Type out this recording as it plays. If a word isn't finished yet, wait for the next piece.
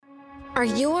Are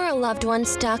you or a loved one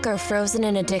stuck or frozen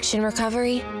in addiction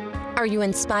recovery? Are you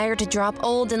inspired to drop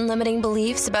old and limiting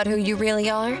beliefs about who you really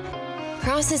are?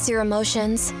 Process your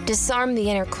emotions, disarm the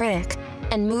inner critic,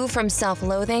 and move from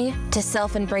self-loathing to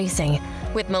self-embracing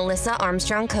with Melissa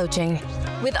Armstrong Coaching.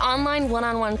 With online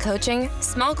one-on-one coaching,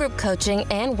 small group coaching,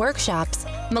 and workshops,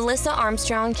 Melissa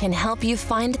Armstrong can help you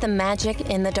find the magic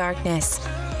in the darkness.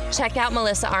 Check out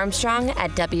Melissa Armstrong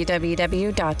at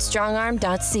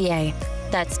www.strongarm.ca.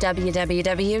 That's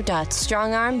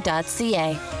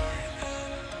www.strongarm.ca.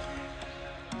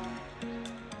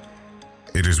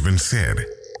 It has been said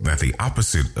that the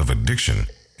opposite of addiction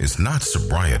is not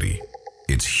sobriety,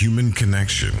 it's human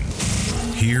connection.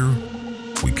 Here,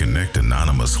 we connect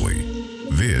anonymously.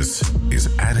 This is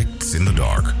Addicts in the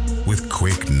Dark with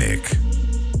Quick Nick.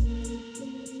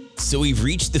 So we've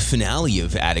reached the finale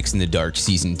of Addicts in the Dark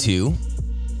Season 2.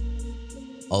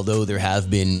 Although there have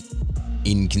been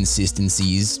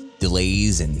inconsistencies,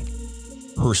 delays, and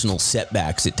personal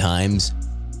setbacks at times,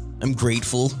 I'm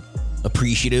grateful,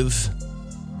 appreciative,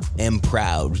 and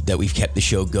proud that we've kept the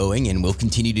show going and will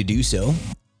continue to do so.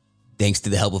 Thanks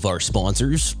to the help of our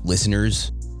sponsors,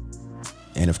 listeners,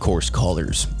 and of course,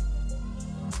 callers.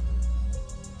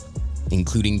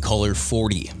 Including caller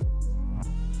 40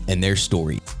 and their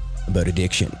story about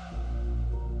addiction.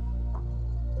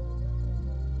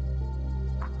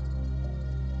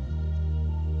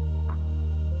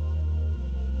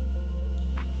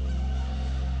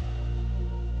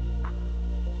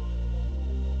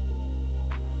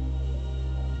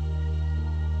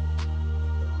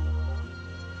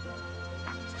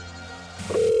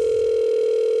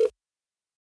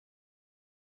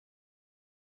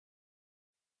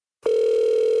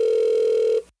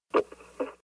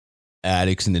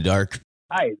 Addicts in the Dark.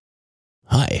 Hi.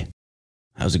 Hi.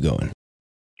 How's it going?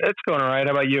 It's going all right.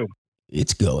 How about you?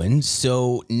 It's going.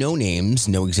 So no names,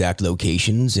 no exact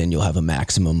locations, and you'll have a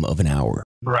maximum of an hour.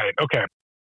 Right. Okay.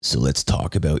 So let's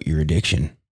talk about your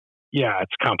addiction. Yeah,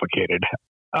 it's complicated.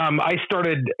 I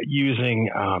started using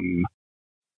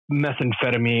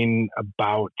methamphetamine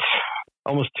about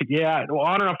on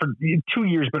and off for 2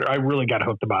 years, but I really got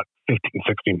hooked about 15,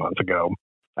 16 months ago.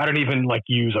 I don't even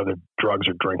use other drugs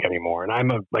or drink anymore. And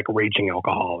I'm a raging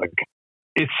alcoholic.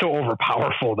 It's so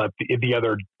overpowerful that I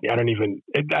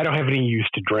don't have any use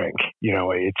to drink.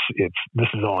 This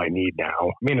is all I need now.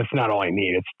 I mean, it's not all I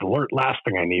need. It's the last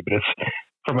thing I need, but it's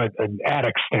from an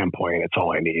addict standpoint, it's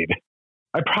all I need.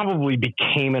 I probably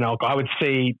became an alcoholic. I would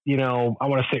say, I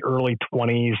want to say early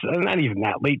 20s, not even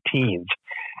that, late teens.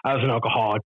 I was an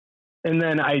alcoholic. And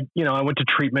then I went to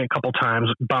treatment a couple times,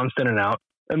 bounced in and out.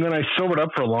 And then I sobered up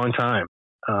for a long time.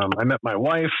 I met my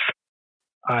wife.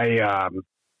 I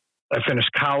finished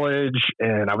college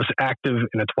and I was active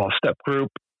in a 12-step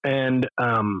group, and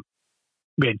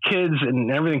we had kids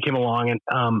and everything came along. And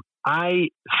I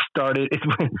started.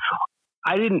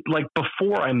 I didn't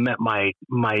before I met my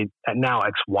now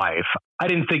ex-wife. I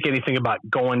didn't think anything about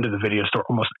going to the video store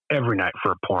almost every night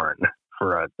for a porno.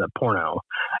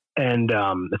 And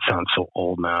it sounds so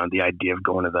old now. The idea of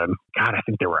going to I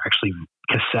think there were actually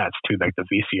cassettes too, like the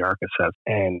VCR cassettes.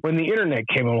 And when the internet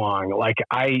came along,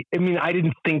 I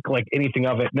didn't think anything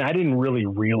of it. And I didn't really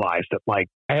realize that I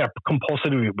had a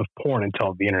compulsivity with porn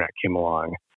until the internet came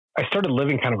along. I started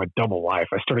living kind of a double life.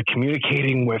 I started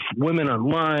communicating with women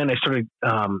online. I started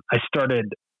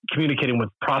communicating with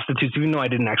prostitutes, even though I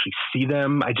didn't actually see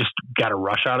them. I just got a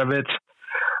rush out of it.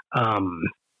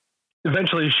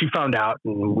 Eventually she found out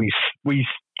and we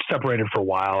separated for a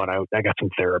while, and I got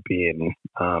some therapy, and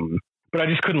but I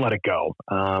just couldn't let it go.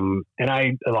 And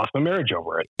I lost my marriage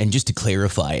over it. And just to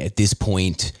clarify, at this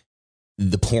point,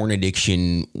 the porn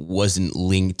addiction wasn't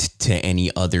linked to any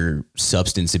other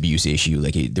substance abuse issue.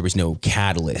 There was no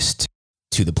catalyst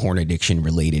to the porn addiction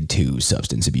related to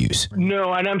substance abuse.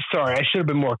 No, and I'm sorry, I should have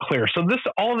been more clear. So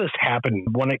all this happened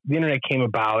when the internet came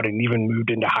about and even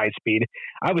moved into high speed.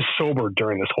 I was sober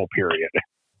during this whole period.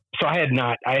 So I had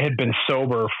been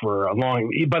sober for a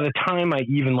long, by the time I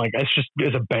even it's just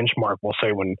as a benchmark, we'll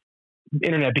say when the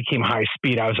internet became high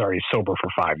speed, I was already sober for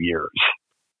 5 years.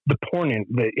 The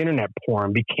internet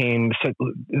porn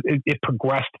it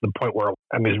progressed to the point where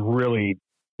I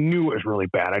knew it was really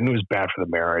bad. I knew it was bad for the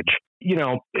marriage.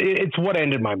 It's what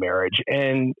ended my marriage.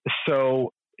 And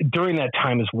so during that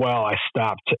time as well, I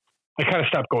kind of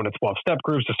stopped going to 12-step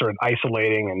groups. I started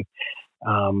isolating, and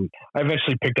I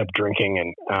eventually picked up drinking,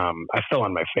 and I fell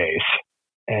on my face.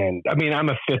 And I'm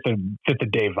a fifth a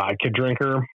day vodka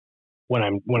drinker when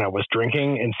I was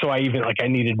drinking. And so I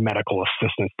needed medical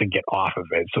assistance to get off of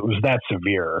it. So it was that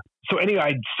severe. So anyway,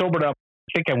 I sobered up.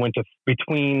 I think I went to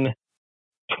between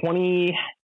 20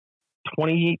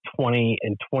 2020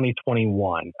 and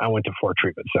 2021, I went to 4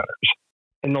 treatment centers.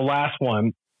 In the last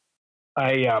one,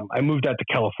 I moved out to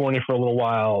California for a little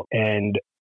while, and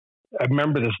I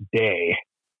remember this day.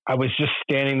 I was just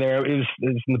standing there. It was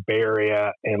in the Bay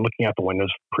Area and looking out the windows,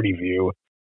 pretty view.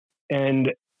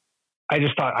 And I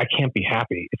just thought, I can't be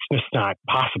happy. It's just not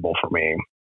possible for me.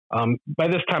 By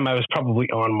this time, I was probably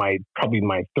on my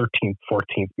 13th,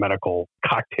 14th medical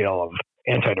cocktail of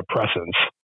antidepressants.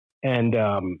 And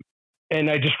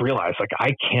I just realized, like,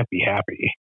 I can't be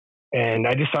happy. And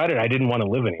I decided I didn't want to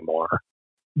live anymore.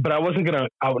 But I wasn't going to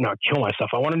out and out kill myself.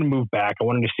 I wanted to move back. I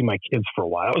wanted to see my kids for a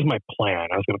while. That was my plan.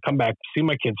 I was going to come back, see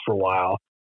my kids for a while.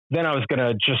 Then I was going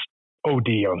to just OD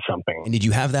on something. And did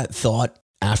you have that thought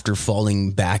after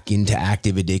falling back into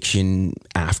active addiction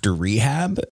after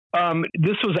rehab?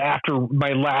 This was after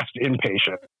my last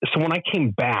inpatient. So when I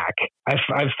came back, I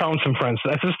found some friends.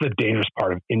 That's just the dangerous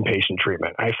part of inpatient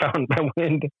treatment. I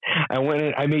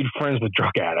made friends with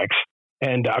drug addicts,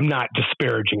 and I'm not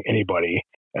disparaging anybody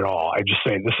at all. I just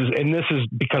say this is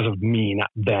because of me, not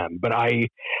them. But I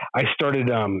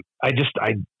started, I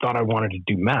thought I wanted to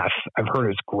do meth. I've heard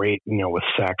it's great, with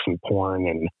sex and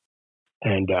porn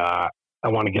and I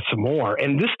want to get some more.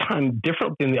 And this time,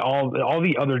 different than all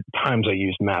the other times I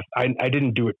used meth, I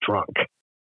didn't do it drunk.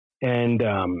 And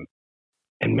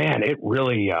man, it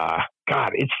really, God,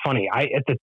 it's funny.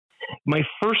 My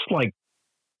first 4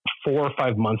 or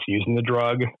 5 months using the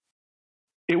drug,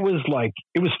 it was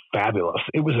fabulous.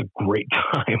 It was a great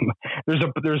time.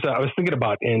 I was thinking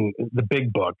about in the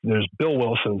big book, there's Bill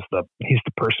Wilson's he's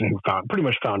the person who pretty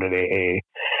much founded AA.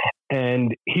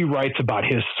 And he writes about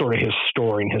his story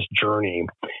and his journey.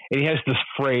 And he has this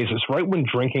phrase, it's right when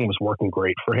drinking was working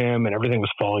great for him and everything was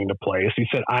falling into place. He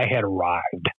said, I had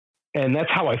arrived. And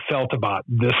that's how I felt about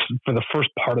this for the first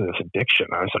part of this addiction.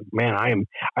 I was like, man,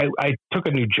 I took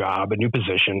a new job, a new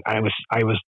position. I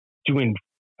was doing,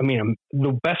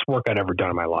 the best work I'd ever done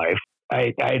in my life.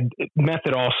 I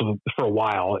method also for a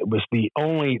while. It was the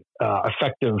only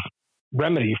effective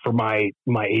remedy for my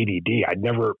ADD. I'd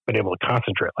never been able to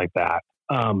concentrate like that.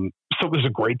 So it was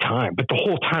a great time. But the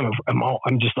whole time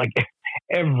I'm just like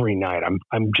every night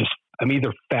I'm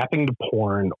either fapping to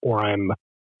porn or I'm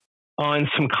on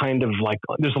some kind of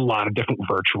there's a lot of different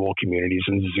virtual communities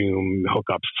and Zoom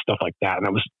hookups, stuff like that. And I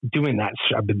was doing that.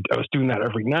 I was doing that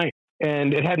every night.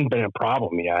 And it hadn't been a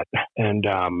problem yet. And,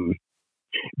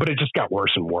 but it just got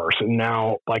worse and worse. And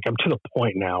now, I'm to the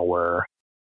point now where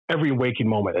every waking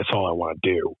moment, that's all I want to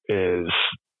do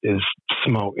is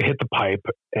smoke, hit the pipe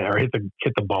or hit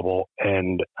the bubble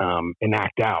and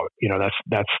act out.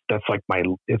 That's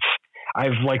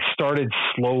I've started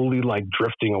slowly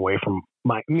drifting away from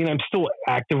I'm still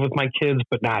active with my kids,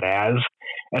 but not as,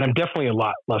 and I'm definitely a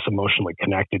lot less emotionally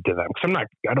connected to them because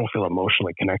I don't feel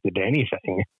emotionally connected to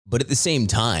anything. But at the same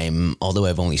time, although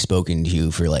I've only spoken to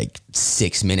you for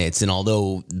 6 minutes, and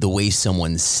although the way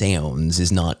someone sounds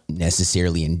is not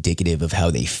necessarily indicative of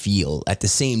how they feel, at the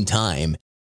same time,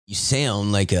 you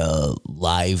sound like a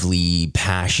lively,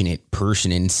 passionate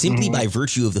person. And simply by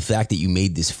virtue of the fact that you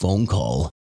made this phone call,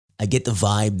 I get the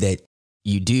vibe that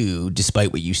you do,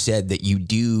 despite what you said, that you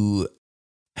do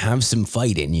have some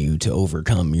fight in you to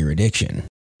overcome your addiction.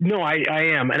 No, I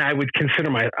am. And I would consider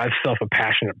myself a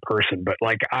passionate person, but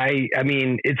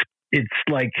it's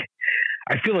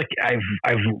I feel like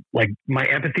I've my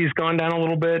empathy's gone down a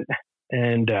little bit.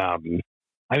 And,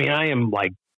 I am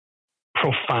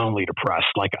profoundly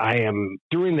depressed. I am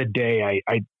during the day,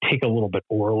 I take a little bit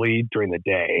orally during the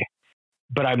day,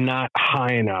 but I'm not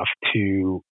high enough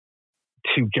to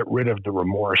get rid of the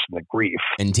remorse and the grief.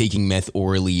 And taking meth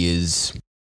orally is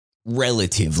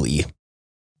relatively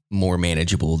more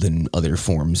manageable than other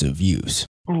forms of use.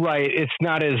 Right. It's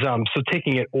not as, so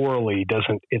taking it orally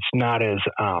it's not as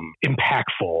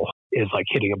impactful as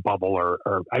hitting a bubble or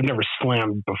I've never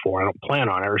slammed before. I don't plan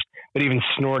on it, but even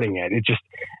snorting it,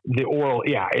 the oral,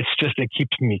 it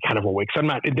keeps me kind of awake. So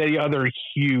the other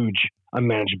huge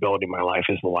unmanageability in my life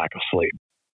is the lack of sleep.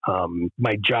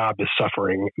 My job is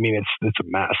suffering. It's a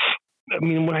mess.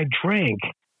 When I drank,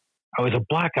 I was a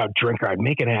blackout drinker. I'd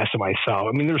make an ass of myself.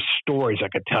 There's stories I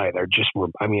could tell you.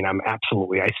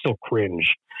 I still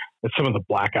cringe at some of the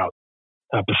blackout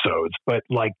episodes, but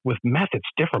with meth, it's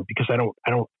different because I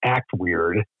don't act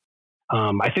weird.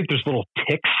 I think there's little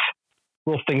tics,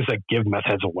 little things that give meth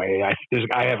heads away.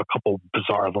 I have a couple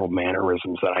bizarre little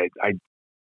mannerisms that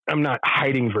I'm not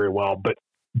hiding very well, but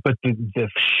the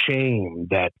shame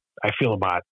that I feel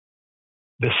about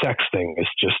the sex thing is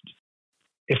just,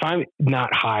 if I'm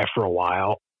not high for a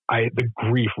while, the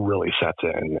grief really sets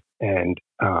in. And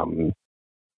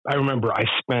I remember I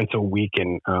spent a week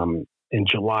in in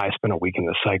July, I spent a week in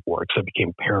the psych ward because I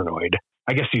became paranoid.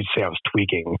 I guess you'd say I was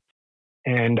tweaking.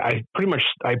 And I pretty much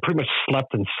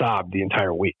slept and sobbed the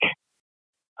entire week.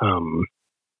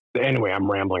 Anyway, I'm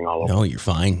rambling all over. No, you're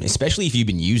fine. Especially if you've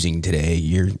been using today,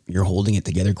 you're holding it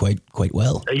together quite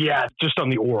well. Yeah, just on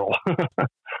the oral.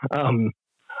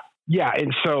 Yeah,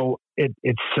 and so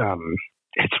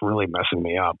it's really messing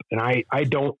me up, and I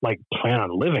don't like plan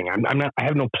on living. I'm not. I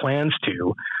have no plans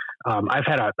to. I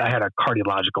had a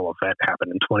cardiological event happen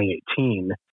in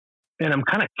 2018, and I'm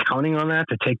kind of counting on that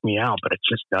to take me out, but it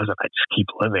just doesn't. I just keep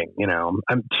living. You know,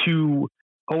 I'm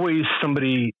always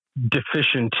somebody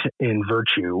deficient in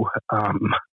virtue.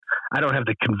 I don't have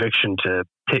the conviction to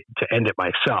end it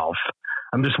myself.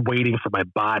 I'm just waiting for my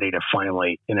body to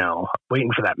finally,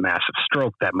 waiting for that massive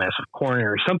stroke, that massive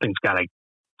coronary. Something's got to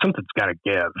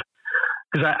give,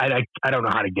 because I don't know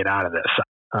how to get out of this.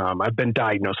 I've been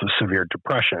diagnosed with severe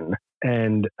depression,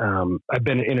 and I've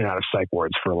been in and out of psych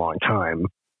wards for a long time.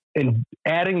 And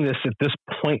adding this at this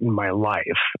point in my life,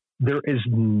 there is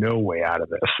no way out of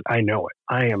this. I know it.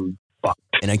 I am fucked.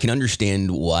 And I can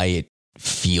understand why it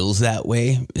feels that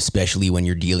way, especially when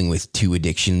you're dealing with two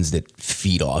addictions that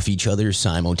feed off each other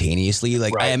simultaneously.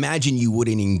 Like, right. I imagine you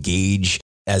wouldn't engage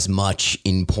as much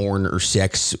in porn or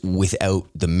sex without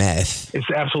the meth. It's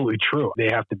absolutely true. They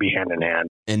have to be hand in hand.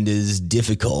 And as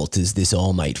difficult as this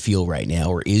all might feel right now,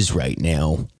 or is right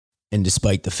now, and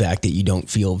despite the fact that you don't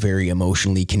feel very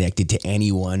emotionally connected to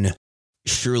anyone,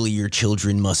 surely your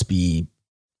children must be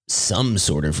some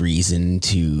sort of reason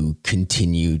to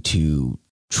continue to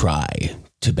try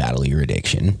to battle your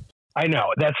addiction. I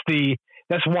know that's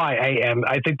why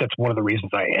I think that's one of the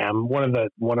reasons I am one of the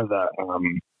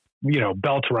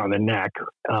belt around the neck.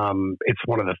 It's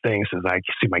one of the things is I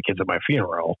see my kids at my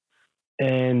funeral,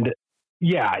 and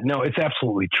yeah, no, it's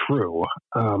absolutely true.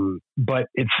 But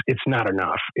it's not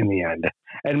enough in the end.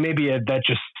 And maybe that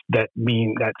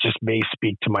just may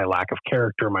speak to my lack of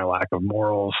character, my lack of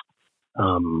morals.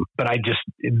 But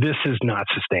this is not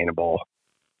sustainable.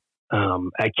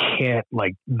 I can't,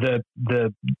 like, the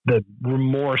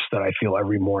remorse that I feel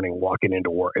every morning walking into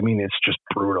work. I mean, it's just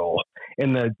brutal.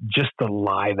 And the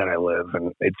lie that I live,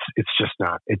 and it's just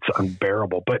not, it's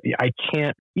unbearable. But I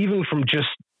can't, even from just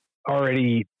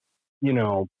already,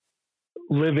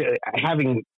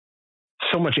 having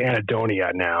so much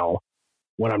anhedonia now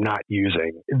when I'm not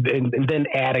using, and then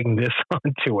adding this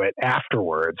onto it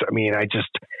afterwards. I mean, I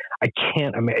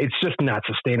can't, it's just not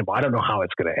sustainable. I don't know how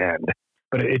it's going to end,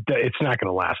 but it's not going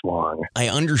to last long. I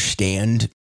understand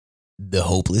the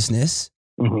hopelessness.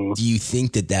 Mm-hmm. Do you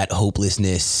think that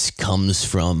hopelessness comes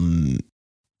from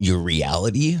your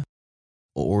reality,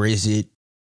 or is it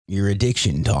your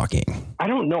addiction talking? I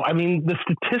don't know. I mean, the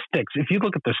statistics, if you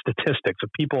look at the statistics of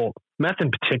people, meth in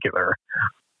particular,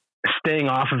 staying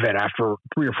off of it after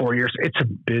 3 or 4 years, it's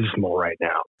abysmal right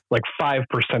now. Like 5%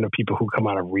 of people who come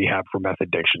out of rehab for meth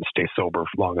addiction stay sober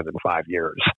for longer than 5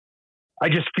 years. I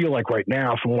just feel like right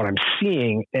now, from what I'm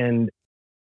seeing, and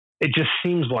it just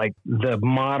seems like the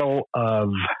model of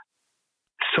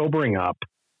sobering up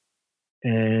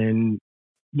and,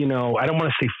 I don't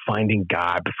want to say finding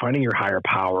God, but finding your higher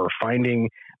power,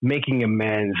 making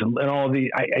amends, and all the,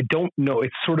 I don't know.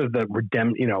 It's sort of the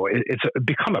it's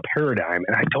become a paradigm,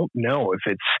 and I don't know if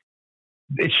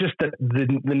it's just that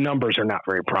the numbers are not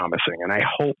very promising. And I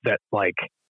hope that,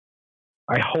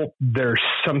 I hope there's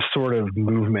some sort of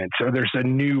movement, or there's a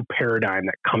new paradigm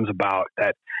that comes about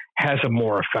that has a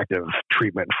more effective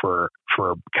treatment for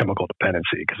chemical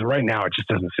dependency. Because right now it just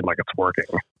doesn't seem like it's working.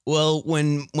 Well,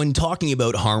 when talking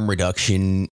about harm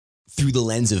reduction through the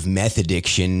lens of meth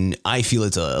addiction, I feel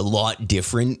it's a lot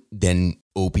different than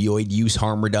opioid use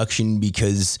harm reduction,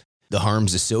 because the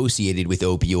harms associated with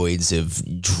opioids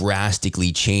have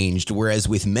drastically changed. Whereas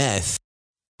with meth,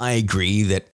 I agree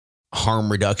that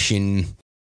harm reduction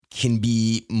can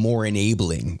be more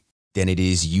enabling than it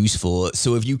is useful.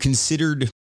 So have you considered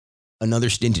another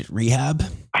stint at rehab?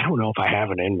 I don't know if I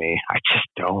have it in me. I just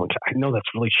don't. I know that's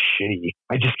really shitty.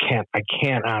 I just can't. I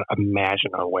cannot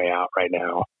imagine a way out right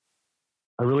now.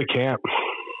 I really can't.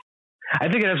 I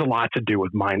think it has a lot to do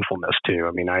with mindfulness too.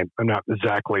 I mean, I'm not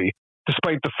exactly,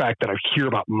 despite the fact that I hear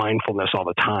about mindfulness all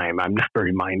the time, I'm not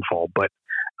very mindful, but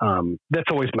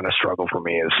that's always been a struggle for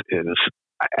me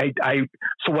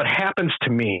so what happens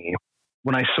to me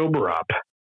when I sober up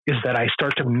is that I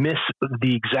start to miss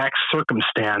the exact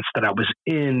circumstance that I was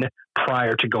in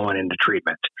prior to going into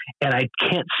treatment. And I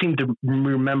can't seem to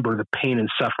remember the pain and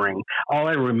suffering. All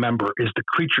I remember is the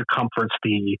creature comforts,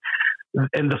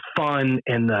 and the fun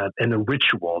and the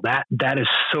ritual. That is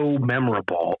so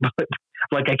memorable. But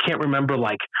Like, I can't remember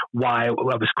like why I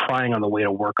was crying on the way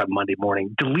to work on Monday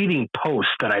morning, deleting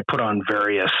posts that I put on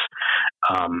various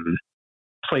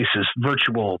places,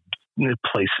 virtual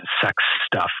places, sex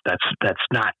stuff that's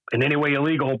not in any way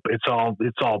illegal. It's all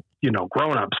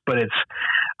grown-ups, but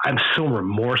I'm so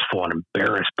remorseful and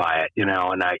embarrassed by it, and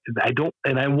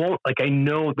I won't, like, I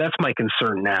know that's my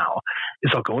concern now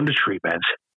is I'll go into treatment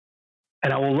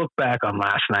and I will look back on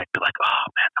last night and be like, oh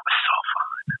man, that was so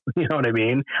fun. You know what I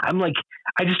mean? I'm like,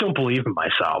 I just don't believe in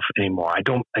myself anymore. I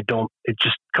don't, it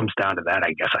just comes down to that,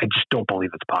 I guess. I just don't believe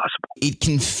it's possible. It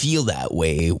can feel that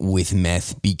way with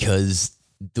meth because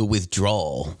the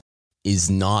withdrawal is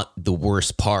not the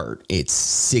worst part. It's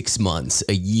 6 months,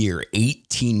 a year,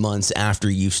 18 months after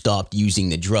you've stopped using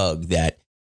the drug that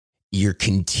you're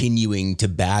continuing to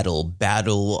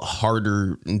battle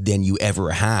harder than you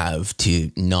ever have to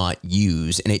not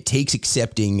use. And it takes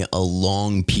accepting a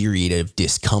long period of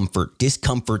discomfort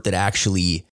that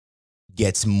actually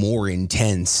gets more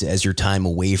intense as your time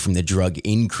away from the drug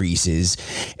increases.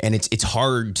 And it's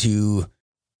hard to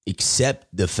accept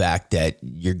the fact that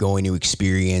you're going to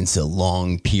experience a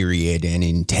long period and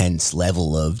intense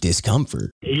level of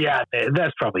discomfort. Yeah,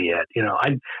 that's probably it.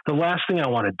 The last thing I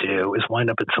want to do is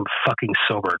wind up in some fucking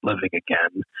sober living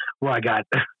again, where I got,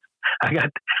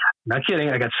 not kidding,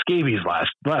 I got scabies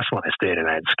last one I stayed in.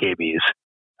 I had scabies.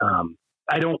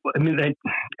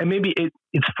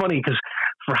 It's funny because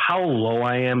for how low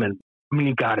I am, and I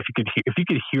mean, God, if you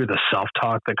could hear the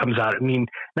self-talk that comes out, I mean,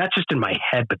 not just in my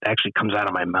head, but actually comes out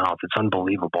of my mouth. It's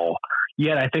unbelievable.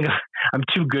 Yet I think I'm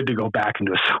too good to go back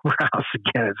into a sober house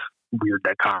again. It's a weird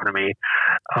dichotomy.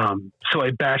 So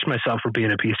I bash myself for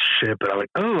being a piece of shit, but I'm like,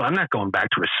 oh, I'm not going back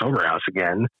to a sober house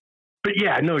again. But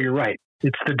yeah, no, you're right.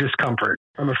 It's the discomfort.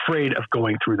 I'm afraid of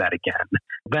going through that again.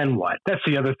 Then what? That's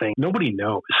the other thing. Nobody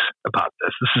knows about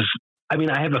this.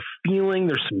 I have a feeling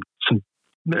there's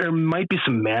there might be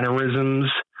some mannerisms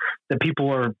that people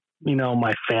are,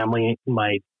 my family,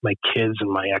 my kids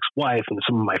and my ex-wife and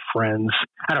some of my friends.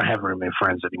 I don't have very many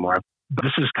friends anymore, but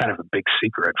this is kind of a big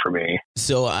secret for me.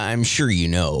 So I'm sure you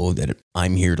know that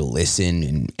I'm here to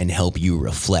listen and help you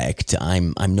reflect.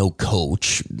 I'm no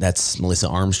coach. That's Melissa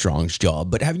Armstrong's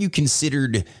job. But have you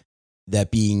considered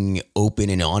that being open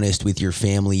and honest with your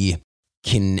family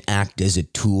can act as a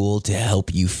tool to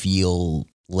help you feel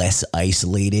less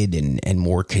isolated and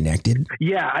more connected?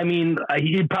 Yeah,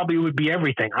 it probably would be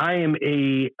everything. I am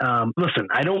listen,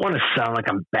 I don't want to sound like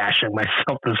I'm bashing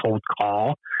myself this whole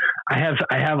call. I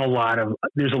have a lot of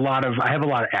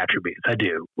attributes. I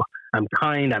do. I'm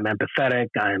kind, I'm empathetic,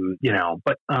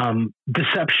 but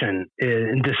deception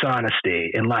and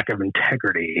dishonesty and lack of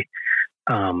integrity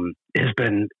has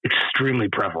been extremely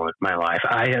prevalent in my life.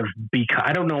 I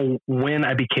don't know when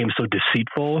I became so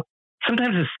deceitful.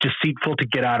 Sometimes it's deceitful to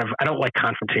get out of. I don't like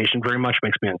confrontation very much. It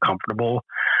makes me uncomfortable.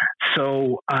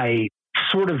 So I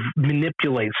sort of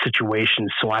manipulate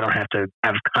situations so I don't have to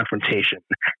have confrontation.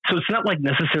 So it's not like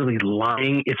necessarily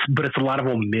lying, but it's a lot of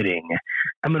omitting.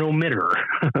 I'm an omitter.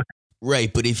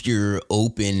 Right. But if you're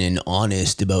open and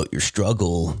honest about your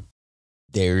struggle,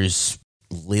 there's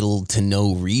little to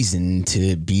no reason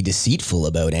to be deceitful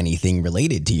about anything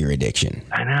related to your addiction.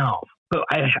 I know. But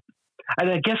I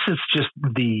guess it's just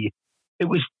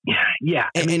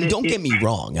And don't get me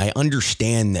wrong. I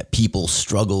understand that people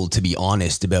struggle to be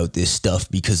honest about this stuff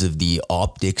because of the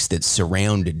optics that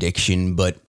surround addiction,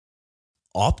 but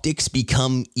optics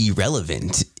become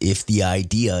irrelevant if the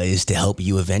idea is to help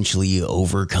you eventually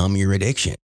overcome your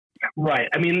addiction. Right.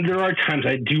 There are times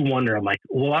I do wonder, I'm like,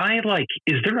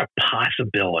 is there a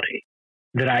possibility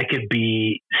that I could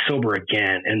be sober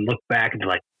again and look back and be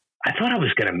like, I thought I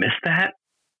was going to miss that,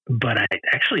 but I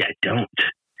don't.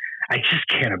 I just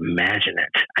can't imagine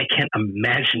it. I can't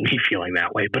imagine me feeling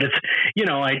that way. But it's,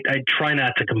 I try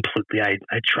not to completely,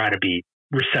 I try to be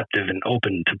receptive and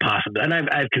open to possibility. And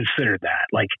I've considered that.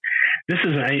 Like, this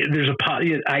is,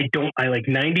 I like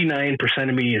 99%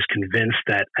 of me is convinced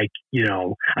that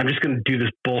I'm just going to do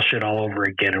this bullshit all over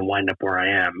again and wind up where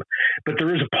I am. But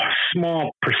there is a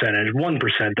small percentage, 1%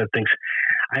 that thinks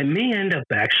I may end up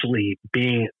actually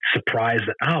being surprised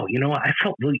that, I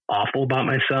felt really awful about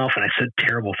myself and I said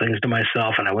terrible things to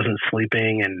myself and I wasn't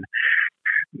sleeping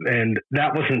and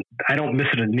that wasn't, I don't miss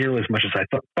it nearly as much as I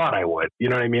thought I would. You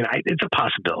know what I mean? It's a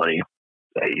possibility.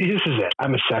 This is it.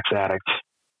 I'm a sex addict.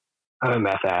 I'm a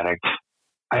meth addict.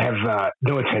 I have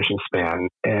no attention span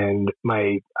and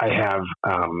I have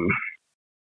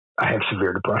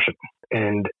severe depression.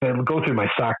 And I go through my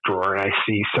sock drawer and I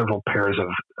see several pairs of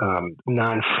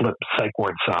non-slip psych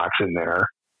ward socks in there.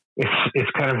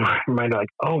 It's kind of reminded like,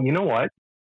 oh, you know what?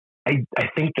 I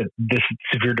think that this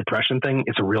severe depression thing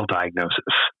is a real diagnosis.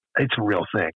 It's a real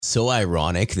thing. So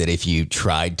ironic that if you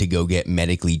tried to go get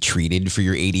medically treated for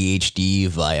your ADHD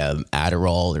via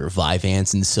Adderall or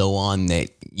Vyvanse and so on,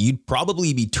 that you'd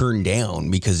probably be turned down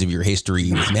because of your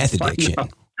history with meth addiction.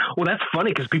 Well, that's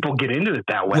funny because people get into it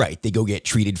that way. Right. They go get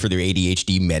treated for their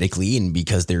ADHD medically, and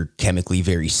because they're chemically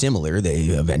very similar, they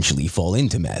eventually fall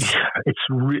into meth.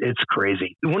 It's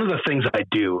crazy. One of the things I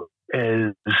do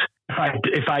is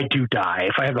if I do die,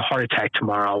 if I have a heart attack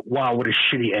tomorrow, wow, what a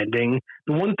shitty ending.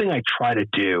 The one thing I try to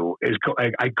do is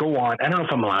I go on. I don't know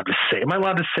if I'm allowed to say. Am I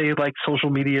allowed to say like social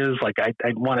medias? Like I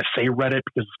want to say Reddit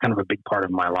because it's kind of a big part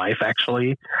of my life,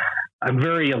 actually. I'm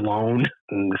very alone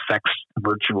and affects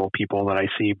virtual people that I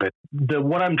see. But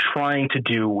what I'm trying to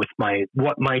do with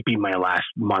what might be my last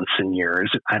months and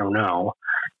years, I don't know,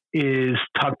 is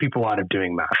talk people out of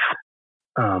doing meth.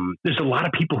 There's a lot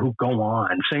of people who go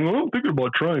on saying, "Oh, I'm thinking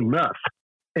about trying meth,"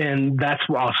 and that's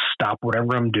where I'll stop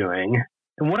whatever I'm doing.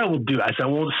 And what I will do is I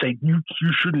won't say you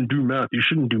shouldn't do meth. You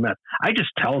shouldn't do meth. I just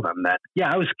tell them that,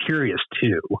 yeah, I was curious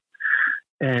too,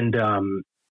 and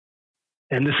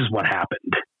this is what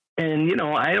happened. And, you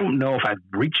know, I don't know if I've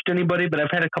reached anybody, but I've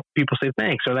had a couple people say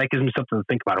thanks, or that gives me something to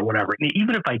think about or whatever. And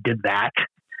even if I did that,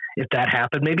 if that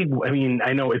happened, maybe, I mean,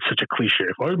 I know it's such a cliche.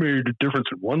 If I made a difference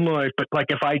in one life, but like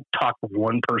if I talk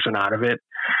one person out of it,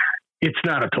 it's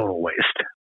not a total waste.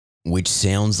 Which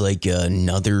sounds like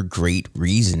another great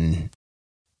reason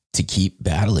to keep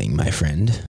battling, my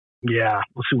friend. Yeah,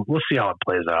 we'll see how it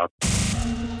plays out.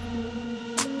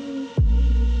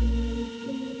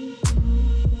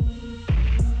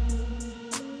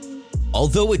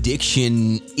 Although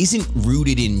addiction isn't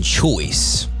rooted in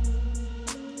choice,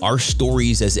 our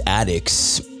stories as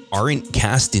addicts aren't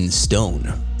cast in stone.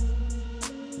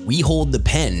 We hold the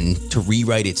pen to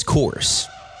rewrite its course.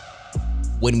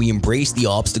 When we embrace the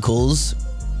obstacles,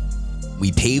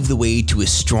 we pave the way to a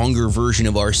stronger version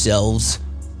of ourselves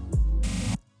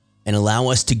and allow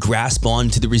us to grasp on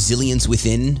to the resilience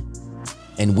within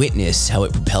and witness how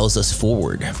it propels us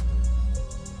forward.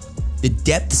 The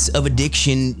depths of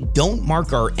addiction don't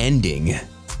mark our ending,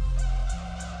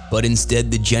 but instead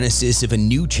the genesis of a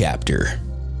new chapter.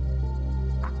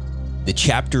 The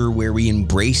chapter where we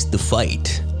embrace the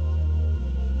fight,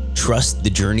 trust the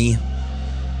journey,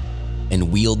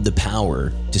 and wield the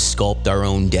power to sculpt our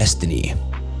own destiny.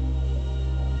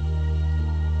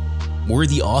 We're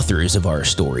the authors of our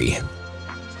story,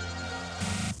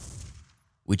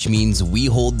 which means we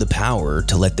hold the power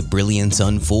to let the brilliance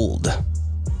unfold.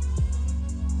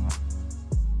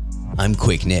 I'm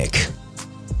Quick Nick.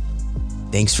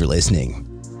 Thanks for listening.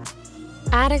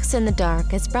 Addicts in the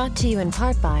Dark is brought to you in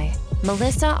part by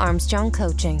Melissa Armstrong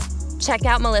Coaching. Check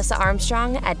out Melissa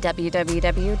Armstrong at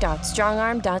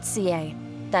www.strongarm.ca.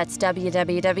 That's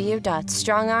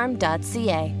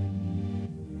www.strongarm.ca.